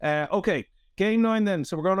Okay, game 9 then.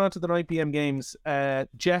 So we're going on to the 9 p.m. games.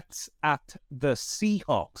 Jets at the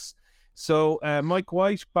Seahawks. So Mike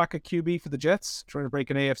White back at QB for the Jets, trying to break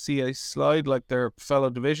an AFC slide like their fellow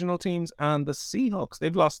divisional teams. And the Seahawks,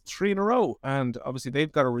 they've lost 3 in a row. And obviously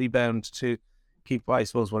they've got a rebound to keep, I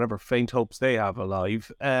suppose, whatever faint hopes they have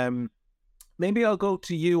alive. Maybe I'll go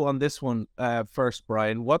to you on this one first,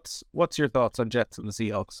 Brian. What's your thoughts on Jets and the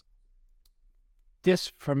Seahawks?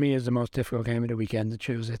 This, for me, is the most difficult game of the weekend to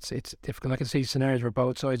choose. It's difficult. I can see scenarios where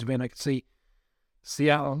both sides win. I can see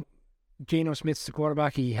Seattle, Geno Smith's the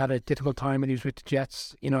quarterback. He had a difficult time when he was with the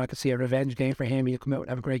Jets. You know, I could see a revenge game for him. He'll come out and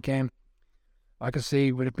have a great game. I could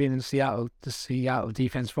see, with it being in Seattle, the Seattle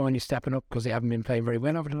defense finally stepping up because they haven't been playing very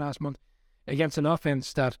well over the last month against an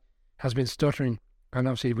offense that has been stuttering. And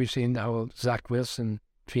obviously, we've seen the whole Zach Wilson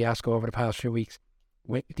fiasco over the past few weeks.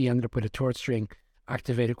 He ended up with a third string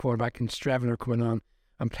activated quarterback and Stravener coming on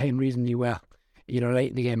and playing reasonably well, you know,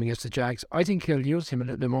 late in the game against the Jags. I think he'll use him a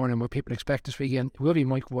little bit more than what people expect this weekend. It will be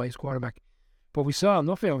Mike White's quarterback. But we saw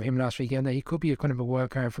enough of him last weekend that he could be a kind of a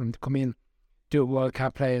wild card for him to come in, do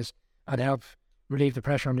wildcat plays and help relieve the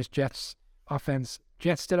pressure on this Jets offense.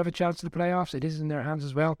 Jets still have a chance to the playoffs. It is in their hands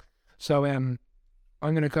as well. So I'm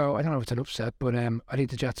going to go, I don't know if it's an upset, but I think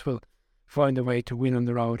the Jets will find a way to win on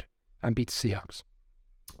the road and beat the Seahawks.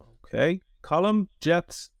 Okay. Colm,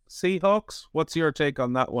 Jets, Seahawks. What's your take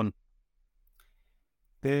on that one?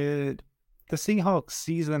 The Seahawks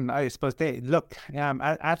season, I suppose they look,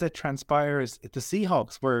 as it transpires, the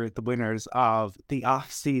Seahawks were the winners of the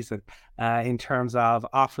off season in terms of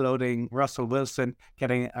offloading Russell Wilson,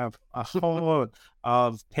 getting a whole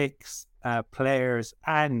of picks, players,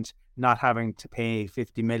 and not having to pay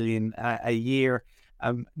 $50 million a year.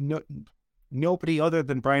 Nobody other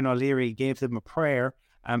than Brian O'Leary gave them a prayer.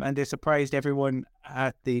 And they surprised everyone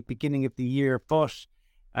at the beginning of the year, but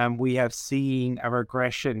we have seen a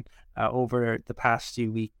regression over the past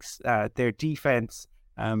few weeks. Their defense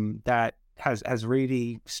that has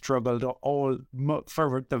really struggled for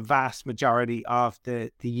the vast majority of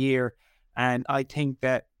the year, and I think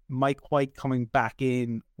that Mike White coming back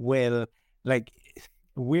in will it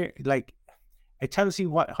tells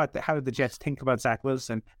you how the Jets think about Zach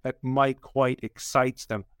Wilson, that Mike White excites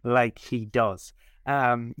them like he does.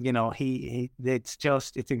 You know,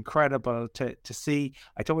 it's incredible to see.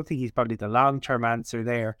 I don't think he's probably the long-term answer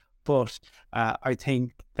there, but I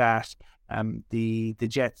think that the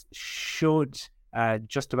Jets should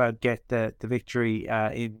just about get the victory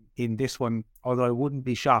in this one, although I wouldn't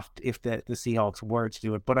be shocked if the Seahawks were to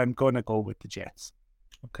do it, but I'm going to go with the Jets.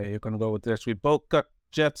 Okay, you're going to go with this. We both got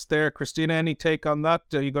Jets there. Christina, any take on that?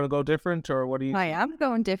 Are you going to go different, or what do you? I am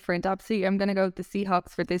going different. Absolutely, I'm going to go with the Seahawks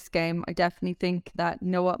for this game. I definitely think that, you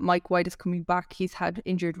know what, Mike White is coming back. He's had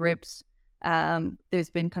injured ribs. There's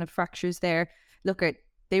been kind of fractures there.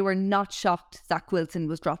 They were not shocked Zach Wilson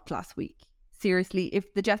was dropped last week. Seriously,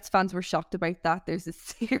 if the Jets fans were shocked about that, there's a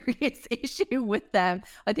serious issue with them.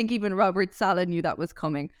 I think even Robert Saleh knew that was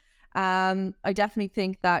coming. I definitely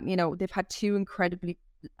think that, you know, they've had 2 incredibly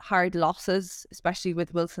hard losses, especially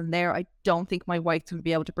with Wilson there. I don't think my Whites will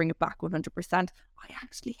be able to bring it back 100%. I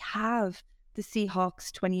actually have the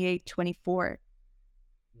Seahawks 28-24.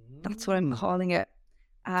 That's what I'm calling it.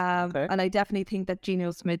 Okay. And I definitely think that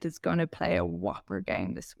Geno Smith is going to play a whopper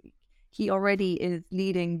game this week. He already is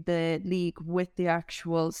leading the league with the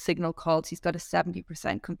actual signal calls. He's got a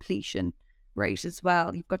 70% completion rate as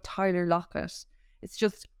well. You've got Tyler Lockett.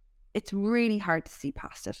 It's really hard to see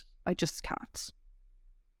past it. I just can't.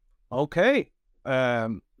 Okay.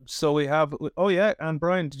 So we have, and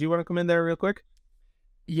Brian, did you want to come in there real quick?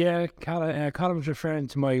 Yeah, Colin was referring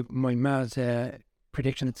to my mad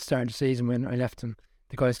prediction at the start of the season when I left him.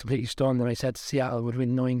 The guy's completely stunned, and I said Seattle would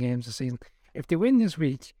win 9 games this season. If they win this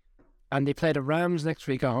week, and they play the Rams next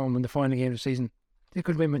week at home in the final game of the season, they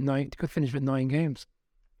could win with 9. They could finish with 9 games.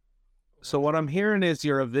 So what I'm hearing is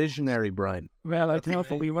you're a visionary, Brian. Well, I don't know,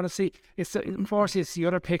 but we want to see. Unfortunately, it's the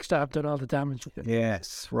other picks that have done all the damage.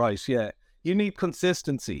 Yes, right, yeah. You need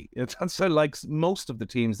consistency. That's like most of the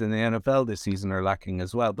teams in the NFL this season are lacking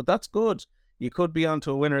as well. But that's good. You could be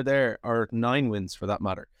onto a winner there, or 9 wins for that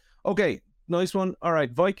matter. Okay, nice one. All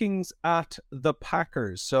right, Vikings at the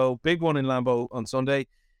Packers. So big one in Lambeau on Sunday.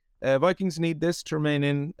 Vikings need this to remain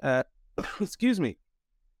in, excuse me,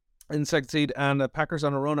 in second seed, and the Packers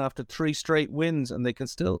on a run after 3 straight wins, and they can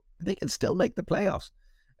still make the playoffs.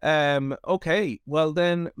 Okay, well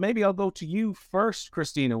then maybe I'll go to you first,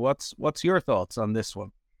 Christina. What's your thoughts on this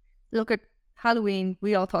one? Look, at Halloween,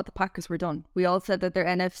 we all thought the Packers were done. We all said that their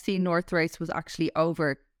NFC North race was actually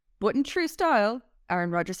over. But in true style,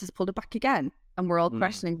 Aaron Rodgers has pulled it back again, and we're all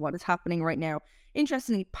questioning what is happening right now.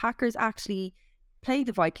 Interestingly, Packers actually played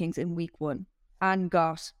the Vikings in week 1 and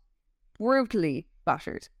got brutally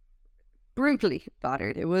battered.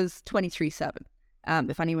 It was 23-7,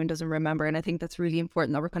 if anyone doesn't remember. And I think that's really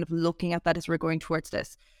important that we're kind of looking at that as we're going towards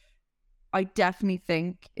this. I definitely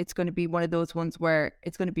think it's going to be one of those ones where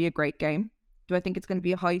it's going to be a great game. Do I think it's going to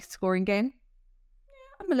be a high-scoring game? Yeah,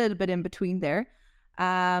 I'm a little bit in between there.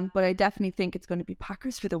 But I definitely think it's going to be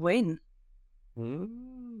Packers for the win.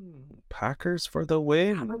 Packers for the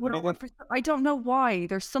win. I don't know why.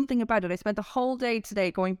 There's something about it. I spent the whole day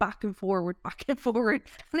today going back and forward. And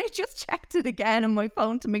I just checked it again on my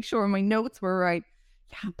phone to make sure my notes were right.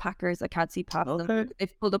 Yeah, Packers. I can't see past them.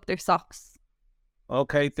 They've pulled up their socks.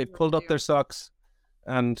 Okay, they pulled up their socks,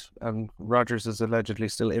 and Rodgers is allegedly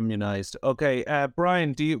still immunized. Okay,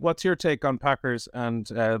 Brian, what's your take on Packers and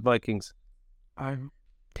Vikings? I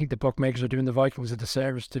think the bookmakers are doing the Vikings a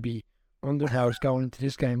disservice to be underdogs going into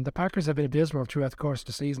this game. The Packers have been abysmal throughout the course of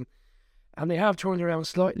the season, and they have turned around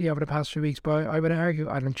slightly over the past few weeks, but I would argue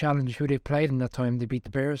I'd challenge who they've played in that time. They beat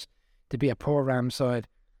the Bears, to be a poor Rams side,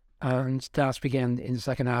 and that's began in the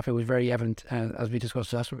second half. It was very evident, as we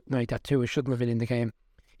discussed last night, that Tua shouldn't have been in the game.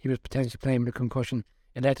 He was potentially playing with a concussion.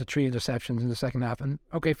 It led to 3 interceptions in the second half, and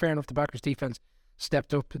okay, fair enough, the Packers defense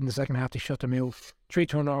stepped up in the second half. They shut them out. 3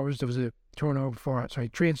 turnovers. There was a turnover 3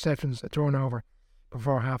 interceptions, a turnover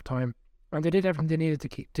before half time. And they did everything they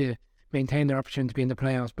needed to maintain their opportunity to be in the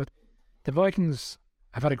playoffs. But the Vikings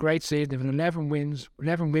have had a great season. They've had 11 wins,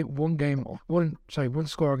 one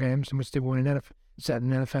score games in which they won set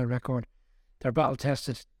an NFL record. They're battle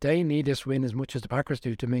tested. They need this win as much as the Packers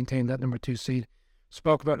do to maintain that number 2 seed.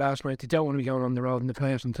 Spoke about last night. They don't want to be going on the road in the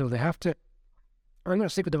playoffs until they have to. I'm going to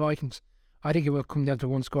stick with the Vikings. I think it will come down to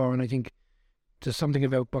 1 score, and I think there's something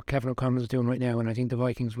about what Kevin O'Connell is doing right now, and I think the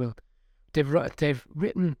Vikings will. They've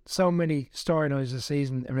written so many storylines this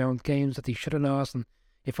season around games that they should have lost, and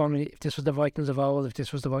if this was the Vikings of old, if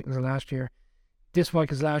this was the Vikings of last year, this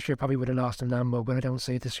Vikings last year probably would have lost in Lambeau, but I don't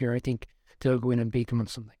see it this year. I think they'll go in and beat them on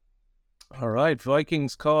Sunday. All right,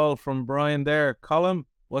 Vikings call from Brian there. Colin,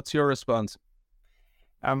 what's your response?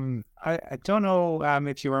 I don't know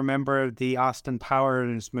if you remember the Austin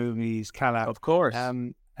Powers movies, Calla. Of course.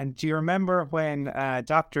 And do you remember when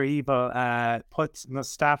Dr. Evil puts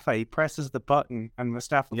Mustafa, he presses the button and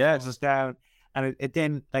Mustafa falls down, and it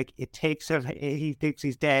then, like, it takes him, he thinks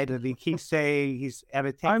he's dead, and he keeps saying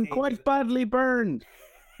I'm quite badly burned.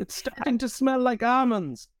 It's starting to smell like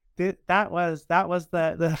almonds. That was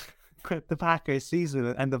the Packers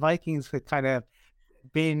season, and the Vikings had kind of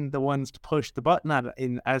been the ones to push the button at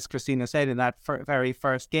it, as Christina said, in that very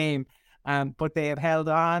first game. But they have held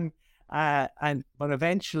on. But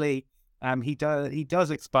eventually, he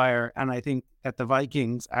does expire, and I think that the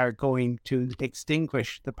Vikings are going to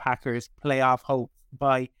extinguish the Packers' playoff hope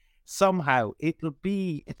by somehow. It'll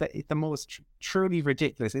be the most truly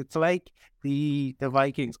ridiculous. It's like the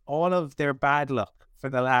Vikings, all of their bad luck for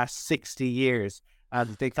the last 60 years,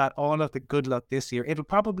 and they got all of the good luck this year. It'll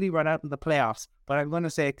probably run out in the playoffs, but I'm going to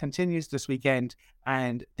say it continues this weekend,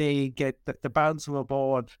 and they get the bounce of a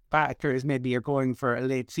ball. Packers maybe are going for a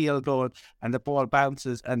late field goal, and the ball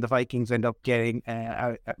bounces, and the Vikings end up getting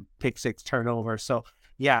a pick 6 turnover. So,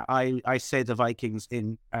 yeah, I say the Vikings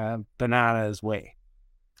in bananas way.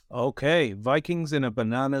 Okay, Vikings in a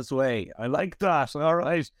bananas way. I like that. All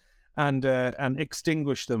right. And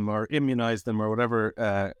extinguish them or immunize them or whatever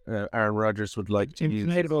Aaron Rodgers would like to use.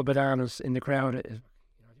 Inflatable bananas in the crowd.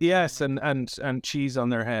 Yes, and cheese on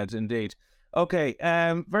their head, indeed. Okay,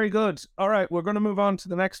 very good. All right, we're going to move on to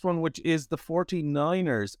the next one, which is the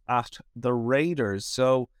 49ers at the Raiders.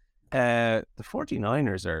 So the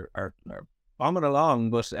 49ers are bombing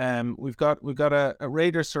along, but we've got a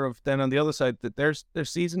Raiders sort of then on the other side that their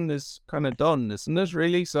season is kind of done, isn't it,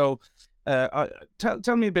 really? So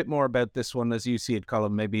tell me a bit more about this one as you see it,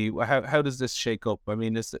 Colin. Maybe how does this shake up? I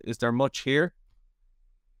mean, is there much here?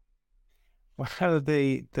 Well,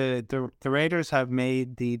 the Raiders have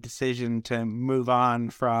made the decision to move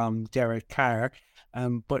on from Derek Carr,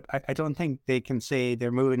 but I don't think they can say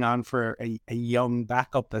they're moving on for a young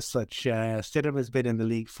backup as such. Stidham has been in the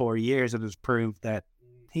league 4 years and has proved that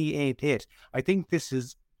he ain't it. I think this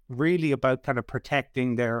is really about kind of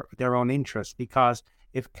protecting their own interests, because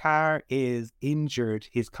if Carr is injured,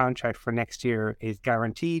 his contract for next year is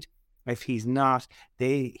guaranteed. If he's not,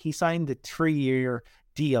 he signed a 3-year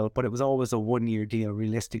deal, but it was always a 1-year deal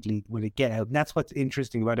realistically when it get out. And that's what's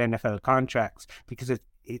interesting about NFL contracts, because it's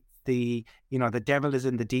the devil is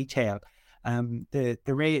in the detail.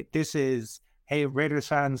 This is, hey, Raiders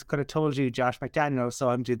fans could have told you Josh McDaniels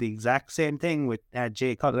saw him do the exact same thing with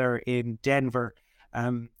Jay Cutler in Denver.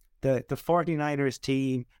 The 49ers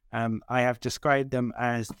team I have described them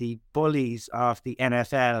as the bullies of the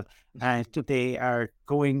NFL, and they are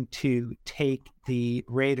going to take the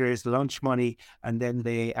Raiders' lunch money, and then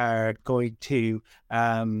they are going to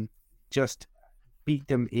just beat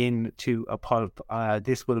them into a pulp.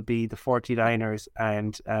 This will be the 49ers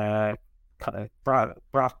and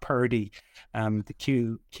Brock Purdy,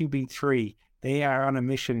 the QB3. They are on a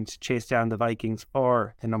mission to chase down the Vikings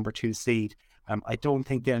for the number 2 seed. I don't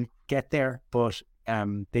think they'll get there, but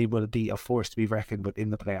they will be a force to be reckoned with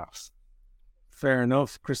in the playoffs. Fair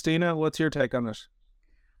enough. Christina, what's your take on it?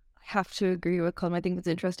 I have to agree with Colm. I think what's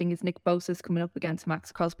interesting is Nick Bosa is coming up against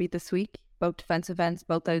Max Crosby this week. Both defensive ends,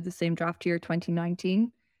 both out of the same draft year,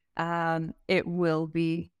 2019. It will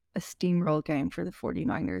be a steamroll game for the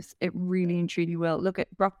 49ers. It really and truly will. Look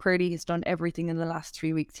at Brock Purdy has done everything in the last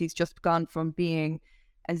 3 weeks. He's just gone from being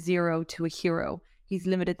a zero to a hero. He's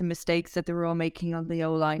limited the mistakes that they were all making on the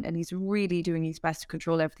O-line, and he's really doing his best to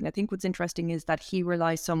control everything. I think what's interesting is that he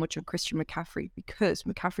relies so much on Christian McCaffrey, because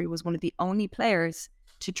McCaffrey was one of the only players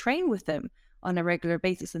to train with him on a regular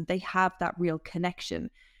basis, and they have that real connection.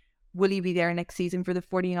 Will he be there next season for the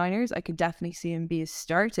 49ers? I could definitely see him be a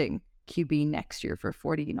starting QB next year for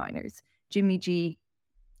 49ers. Jimmy G,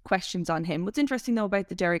 questions on him. What's interesting though about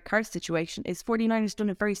the Derek Carr situation is 49ers done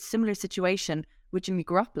a very similar situation with Jimmy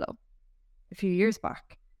Garoppolo a few years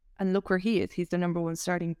back. And look where he is. He's the number 1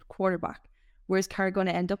 starting quarterback. Where's Carr going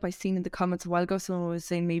to end up? I seen in the comments a while ago, someone was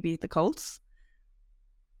saying maybe the Colts.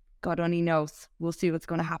 God only knows. We'll see what's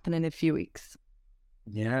going to happen in a few weeks.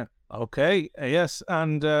 Yeah. Okay. Yes.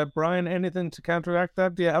 And Brian, anything to counteract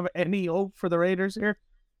that? Do you have any hope for the Raiders here?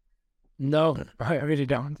 No, I really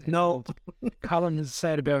don't. No. Colin has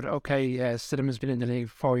said about, Stidham has been in the league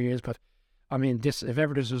 4 years, but I mean, this, if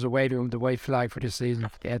ever this was a way to the white flag for this season,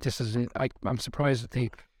 this is. I'm surprised that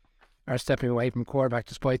they are stepping away from quarterback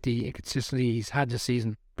despite the inconsistency he's had this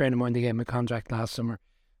season. Bearing in mind they gave him a contract last summer,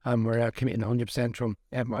 we're committing 100% from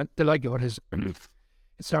him. The likelihood is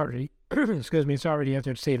it's already it's already out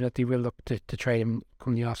there saying that they will look to trade him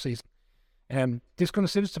come the off season. This is going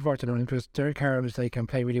to suit us to 49 because Derek Carr they can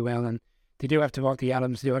play really well, and they do have Devontae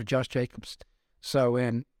Adams, they do have Josh Jacobs. So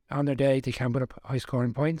on their day they can put up high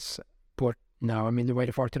scoring points. But no, I mean, the way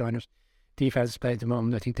the 49ers defense is playing at the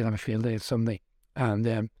moment, I think they'll have a field day Sunday,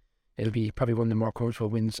 and it'll be probably one of the more comfortable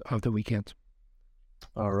wins of the weekend.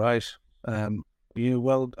 All right.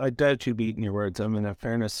 Well, I doubt you'll be eating your words. I mean, in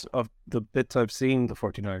fairness, of the bits I've seen, the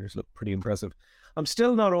 49ers look pretty impressive. I'm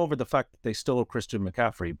still not over the fact that they stole Christian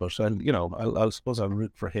McCaffrey, but I'll suppose I'll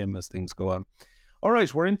root for him as things go on. All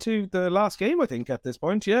right, we're into the last game, I think, at this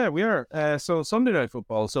point. Yeah, we are. So Sunday Night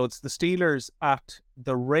Football. So it's the Steelers at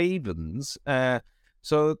the Ravens.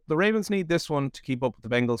 So the Ravens need this one to keep up with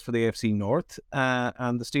the Bengals for the AFC North.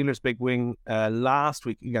 And the Steelers' big win last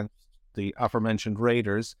week against the aforementioned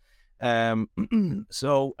Raiders.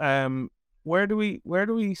 So where do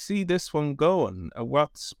we see this one going?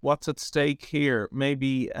 What's at stake here?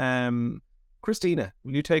 Maybe Christina,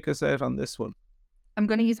 will you take us out on this one? I'm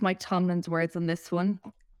going to use Mike Tomlin's words on this one.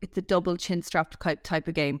 It's a double chin-strapped type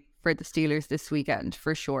of game for the Steelers this weekend,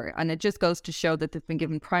 for sure. And it just goes to show that they've been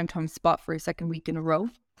given primetime spot for a second week in a row.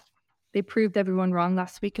 They proved everyone wrong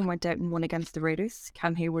last week and went out and won against the Raiders.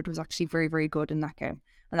 Cam Hayward was actually very, very good in that game.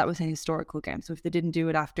 And that was an historical game. So if they didn't do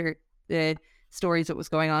it after the stories that was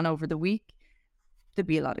going on over the week, there'd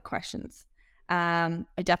be a lot of questions. I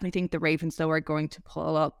definitely think the Ravens, though, are going to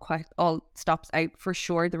pull up all stops out for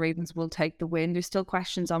sure. The Ravens will take the win. There's still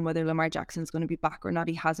questions on whether Lamar Jackson is going to be back or not.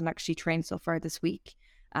 He hasn't actually trained so far this week.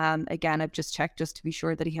 Again, I've just checked just to be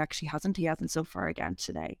sure that he actually hasn't. He hasn't so far again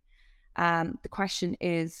today. The question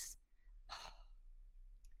is,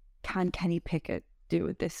 can Kenny Pickett do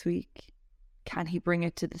it this week? Can he bring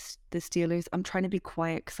it to the Steelers? I'm trying to be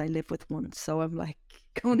quiet because I live with one. So I'm like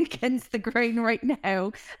going against the grain right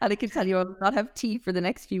now. And I can tell you I will not have tea for the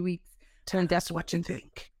next few weeks. Tell us what you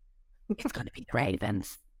think. It's going to be the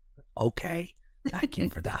Ravens. Okay. Thank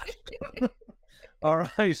you for that. All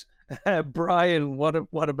right. Brian,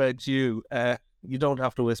 what about you? You don't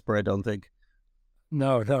have to whisper, I don't think.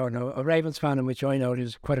 No. A Ravens fan, in which I know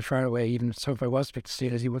is quite a far away. Even so, if I was to pick the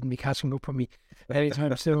Steelers, he wouldn't be catching up on me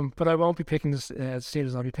anytime soon. But I won't be picking the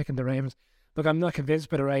Steelers. I'll be picking the Ravens. Look, I'm not convinced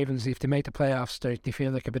by the Ravens. If they make the playoffs, they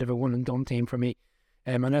feel like a bit of a one-and-done team for me.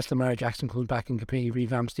 Unless Lamar Jackson comes back and completely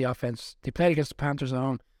revamps the offense. They played against the Panthers at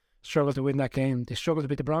home, struggled to win that game. They struggled to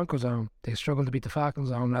beat the Broncos at home. They struggled to beat the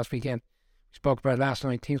Falcons at home last weekend. We spoke about it last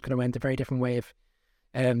night. Teams could have went a very different way if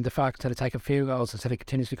the Falcons had taken field goals instead of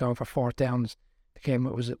continuously going for fourth downs. The game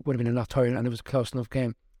would have been a lot tighter, and it was a close enough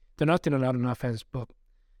game. They're not doing a lot on offense, but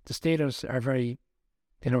the Steelers are very,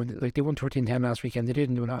 like they won 13-10 last weekend. They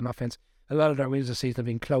didn't do a lot on offense. a lot of their wins this season have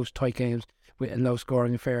been close, tight games with a low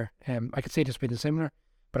scoring affair. I could see this being similar,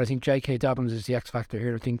 but I think J.K. Dobbins is the X factor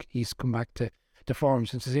here. I think he's come back to form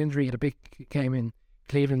since his injury. He had a big game in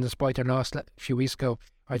Cleveland despite their loss a few weeks ago.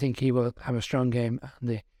 I think he will have a strong game and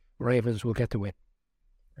the Ravens will get the win.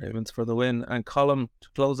 Ravens for the win. And Colm, to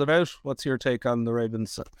close it out, what's your take on the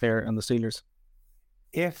Ravens here and the Steelers?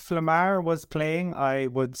 If Lamar was playing, I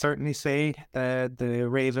would certainly say the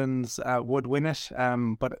Ravens would win it.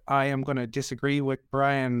 But I am going to disagree with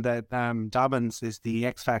Brian that Dobbins is the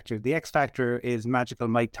X factor. The X factor is magical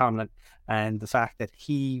Mike Tomlin, and the fact that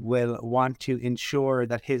he will want to ensure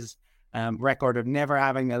that his record of never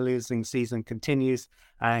having a losing season continues.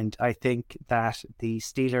 And I think that the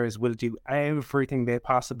Steelers will do everything they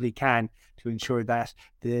possibly can to ensure that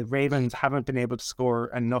the Ravens haven't been able to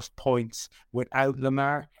score enough points without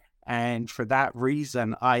Lamar. And for that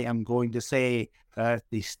reason, I am going to say that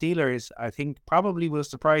the Steelers, I think, probably will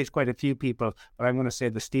surprise quite a few people, but I'm going to say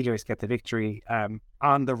the Steelers get the victory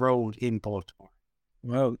on the road in Baltimore.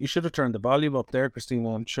 Well, you should have turned the volume up there, Christine.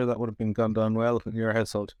 I'm sure that would have been gone down well in your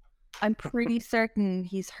household. I'm pretty certain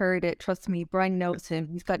he's heard it. Trust me, Brian knows him.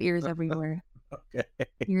 He's got ears everywhere. Okay.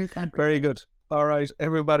 Ears everywhere. Very good. All right,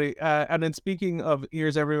 everybody. And then speaking of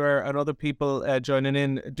ears everywhere and other people joining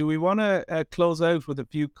in, do we want to close out with a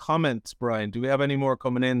few comments, Brian? Do we have any more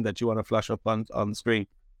coming in that you want to flash up on the screen?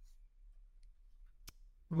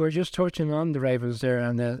 We're just touching on the Ravens there,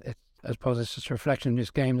 and I suppose it's just a reflection of this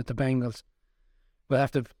game that the Bengals will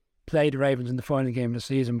have to play the Ravens in the final game of the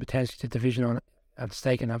season, potentially the division on at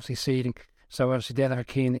stake and obviously seeding. So obviously they'll have a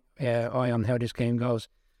keen eye on how this game goes.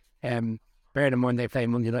 Bear in mind they play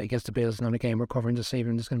Monday night against the Bills, and on a game we're covering this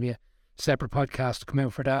evening. There's going to be a separate podcast to come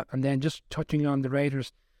out for that. And then just touching on the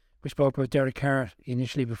Raiders, we spoke about Derek Carr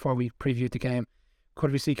initially before we previewed the game.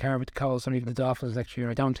 Could we see Carr with the Colts or even the Dolphins next year?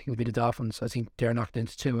 I don't think it'll be the Dolphins. I think they're knocked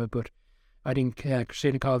into two, but I think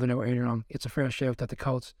Christina called it out earlier on. It's a fair shout that the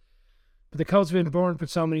Colts. But the Colts have been born with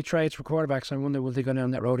so many trades for quarterbacks. I wonder will they go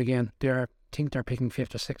down that road again? I think they're picking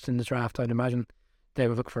 5th or 6th in the draft. I'd imagine they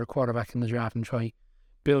would look for a quarterback in the draft and try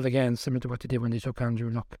build again, similar to what they did when they took Andrew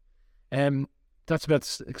Luck. That's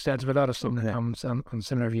about extensive. A lot of stuff that comes on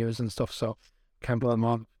similar views and stuff, so can't put them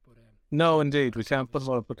on. But, no, indeed, we can't put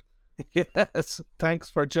them on. But yes, thanks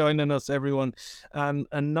for joining us, everyone. And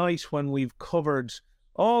a night when we've covered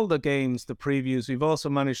all the games, the previews. We've also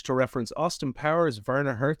managed to reference Austin Powers,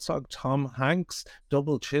 Werner Herzog, Tom Hanks,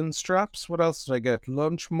 double chin straps. What else did I get?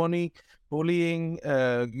 Lunch money, bullying.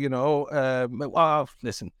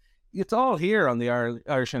 Listen, it's all here on the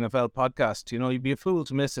Irish NFL podcast. You know, you'd be a fool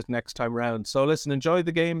to miss it next time round. So listen, enjoy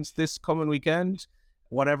the games this coming weekend,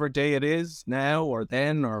 whatever day it is, now or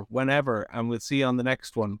then or whenever, and we'll see you on the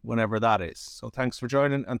next one, whenever that is. So thanks for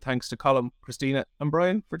joining, and thanks to Colm, Christina, and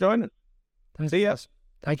Brian for joining. thanks. See ya.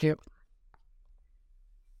 Thank you.